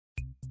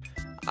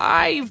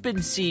I've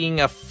been seeing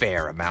a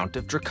fair amount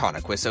of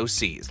Draconequus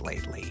OCs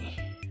lately.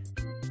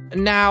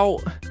 Now,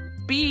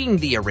 being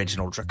the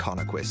original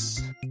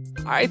Draconequus,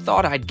 I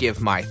thought I'd give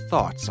my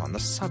thoughts on the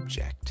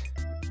subject.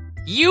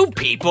 You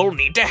people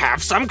need to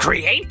have some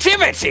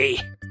creativity!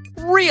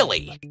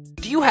 Really?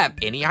 Do you have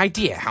any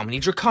idea how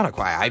many Draconequi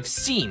I've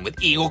seen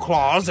with eagle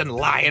claws and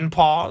lion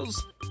paws?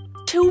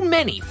 Too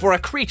many for a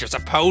creature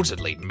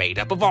supposedly made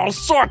up of all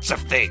sorts of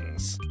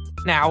things.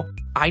 Now,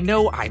 I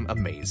know I'm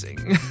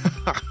amazing.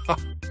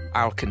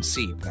 I'll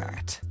concede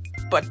that.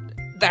 But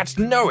that's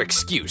no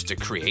excuse to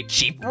create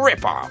cheap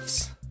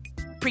rip-offs.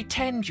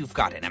 Pretend you've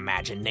got an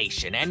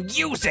imagination and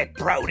use it,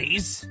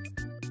 Brodies!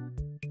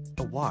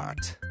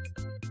 What?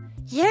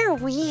 You're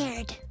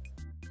weird.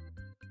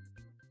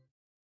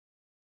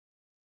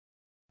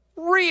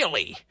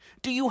 Really?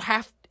 Do you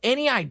have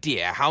any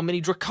idea how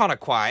many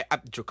Draconequi... I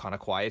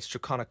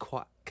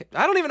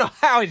don't even know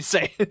how to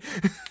say it.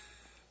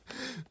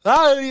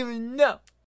 I don't even know.